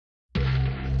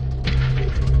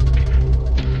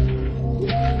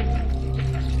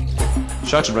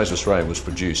Sharks and Rays of Australia was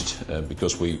produced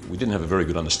because we didn't have a very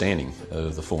good understanding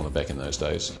of the fauna back in those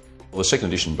days. Well, the second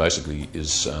edition basically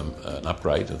is an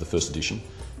upgrade of the first edition,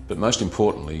 but most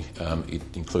importantly it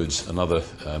includes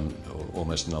almost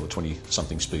another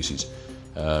 20-something species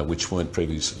which weren't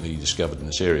previously discovered in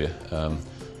this area.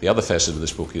 The other facet of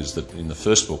this book is that in the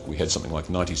first book we had something like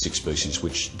 96 species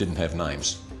which didn't have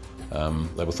names.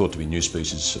 They were thought to be new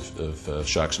species of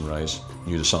sharks and rays,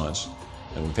 new to science,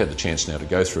 and we've had the chance now to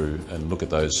go through and look at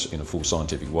those in a full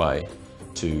scientific way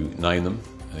to name them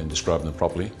and describe them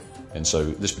properly. And so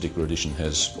this particular edition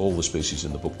has all the species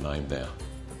in the book named now.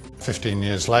 15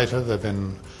 years later, there have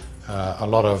been a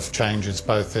lot of changes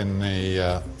both in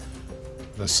the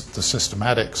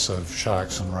systematics of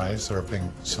sharks and rays. There have been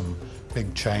some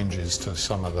big changes to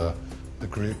some of the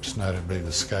groups, notably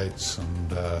the skates and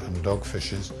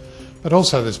dogfishes. But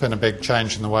also there's been a big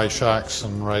change in the way sharks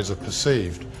and rays are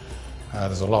perceived.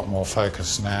 There's a lot more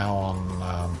focus now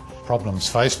on problems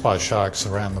faced by sharks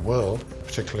around the world,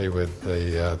 particularly with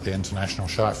the international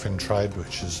shark fin trade,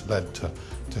 which has led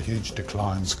to huge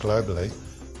declines globally.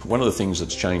 One of the things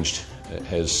that's changed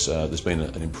there's been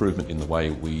an improvement in the way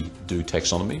we do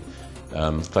taxonomy.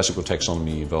 Classical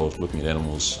taxonomy involved looking at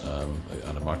animals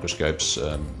under microscopes.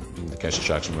 In the case of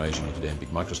sharks and rays, you need a damn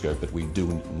big microscope, but we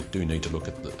do need to look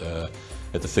at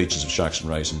the features of sharks and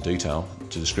rays in detail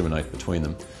to discriminate between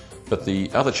them. But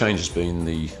the other change has been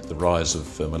the rise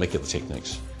of molecular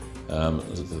techniques.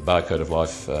 The barcode of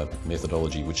life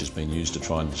methodology, which has been used to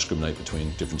try and discriminate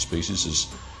between different species, has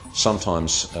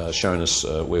sometimes shown us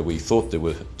where we thought there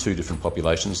were two different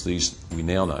populations. These we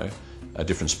now know are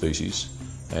different species,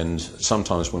 and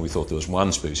sometimes when we thought there was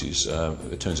one species,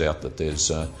 it turns out that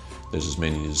there's as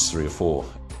many as 3 or 4.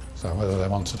 So whether they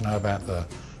want to know about the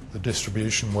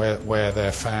distribution, where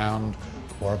they're found,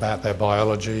 or about their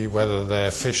biology, whether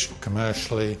they're fished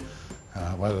commercially,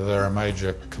 whether there are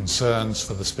major concerns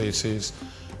for the species.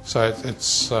 So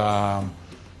it's a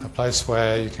place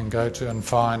where you can go to and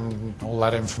find all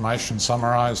that information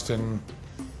summarised in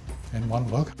one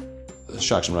book.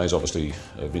 Sharks and rays obviously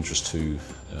of interest to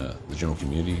the general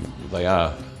community. They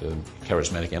are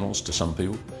charismatic animals to some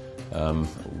people.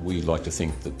 We like to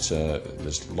think that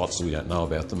there's lots that we don't know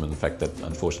about them, and in fact that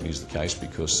unfortunately is the case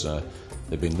because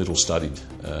they've been little studied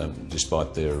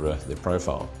despite their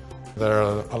profile. There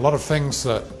are a lot of things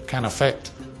that can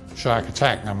affect shark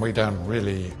attack, and we don't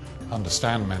really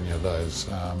understand many of those,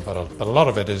 but a lot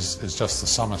of it is just the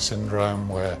summer syndrome,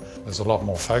 where there's a lot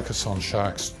more focus on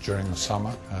sharks during the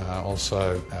summer.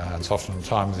 Also, it's often the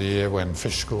time of the year when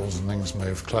fish schools and things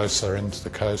move closer into the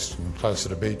coast and closer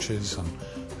to beaches,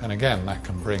 and again that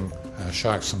can bring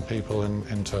sharks and people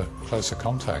into closer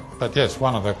contact. But yes,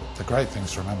 one of the great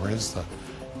things to remember is that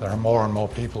there are more and more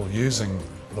people using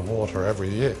the water every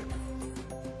year.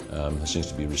 There seems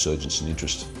to be a resurgence in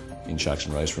interest in sharks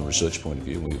and rays from a research point of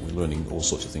view. We're learning all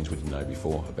sorts of things we didn't know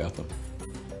before about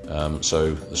them.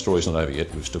 So the story's not over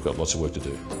yet. We've still got lots of work to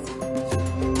do.